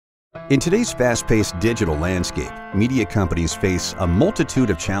In today's fast-paced digital landscape, media companies face a multitude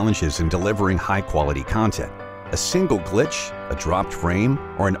of challenges in delivering high-quality content. A single glitch, a dropped frame,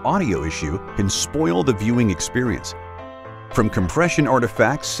 or an audio issue can spoil the viewing experience. From compression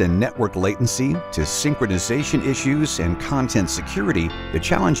artifacts and network latency to synchronization issues and content security, the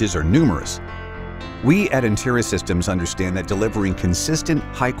challenges are numerous. We at Interra Systems understand that delivering consistent,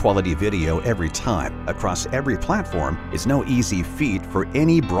 high-quality video every time across every platform is no easy feat for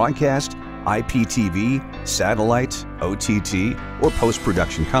any broadcast, IPTV, satellite, OTT, or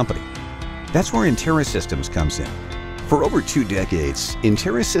post-production company. That's where Interra Systems comes in. For over 2 decades,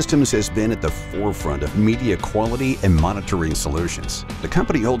 Interra Systems has been at the forefront of media quality and monitoring solutions. The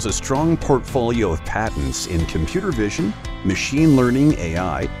company holds a strong portfolio of patents in computer vision, machine learning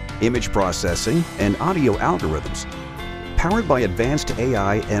AI, image processing, and audio algorithms. Powered by advanced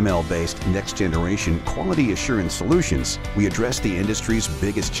AI ML-based next-generation quality assurance solutions, we address the industry's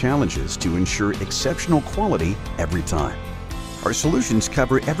biggest challenges to ensure exceptional quality every time. Our solutions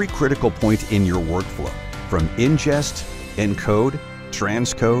cover every critical point in your workflow, from ingest, encode,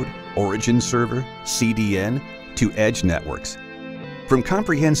 transcode, origin server, CDN, to edge networks. From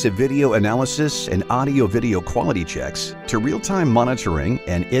comprehensive video analysis and audio-video quality checks to real-time monitoring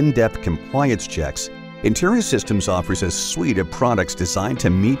and in-depth compliance checks, Interra Systems offers a suite of products designed to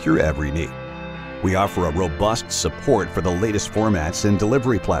meet your every need. We offer a robust support for the latest formats and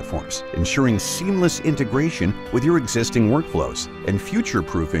delivery platforms, ensuring seamless integration with your existing workflows and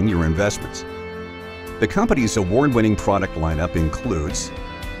future-proofing your investments. The company's award-winning product lineup includes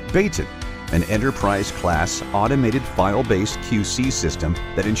BATON, an enterprise-class automated file-based QC system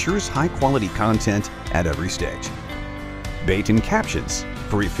that ensures high-quality content at every stage. BATON Captions,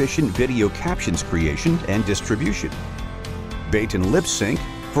 for efficient video captions creation and distribution. BATON Lip Sync,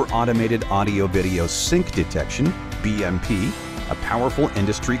 for automated audio-video sync detection, BMP, a powerful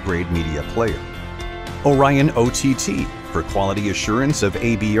industry-grade media player. ORION-OTT, for quality assurance of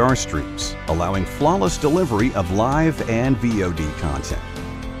ABR streams, allowing flawless delivery of live and VOD content.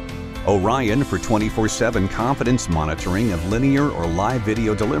 ORION for 24/7 confidence monitoring of linear or live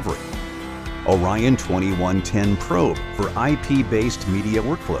video delivery. ORION 2110 Probe for IP-based media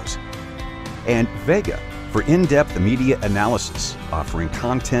workflows. And VEGA for in-depth media analysis, offering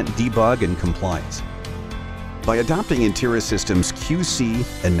content debug and compliance. By adopting Interra Systems' QC,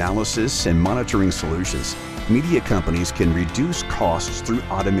 analysis, and monitoring solutions, media companies can reduce costs through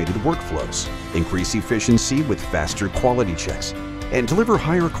automated workflows, increase efficiency with faster quality checks, and deliver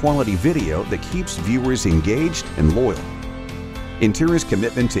higher quality video that keeps viewers engaged and loyal. Interra's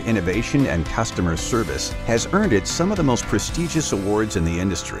commitment to innovation and customer service has earned it some of the most prestigious awards in the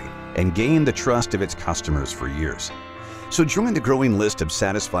industry and gained the trust of its customers for years. So join the growing list of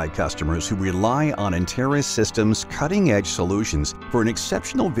satisfied customers who rely on Interra Systems' cutting-edge solutions for an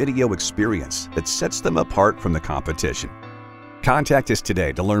exceptional video experience that sets them apart from the competition. Contact us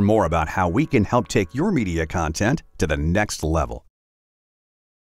today to learn more about how we can help take your media content to the next level.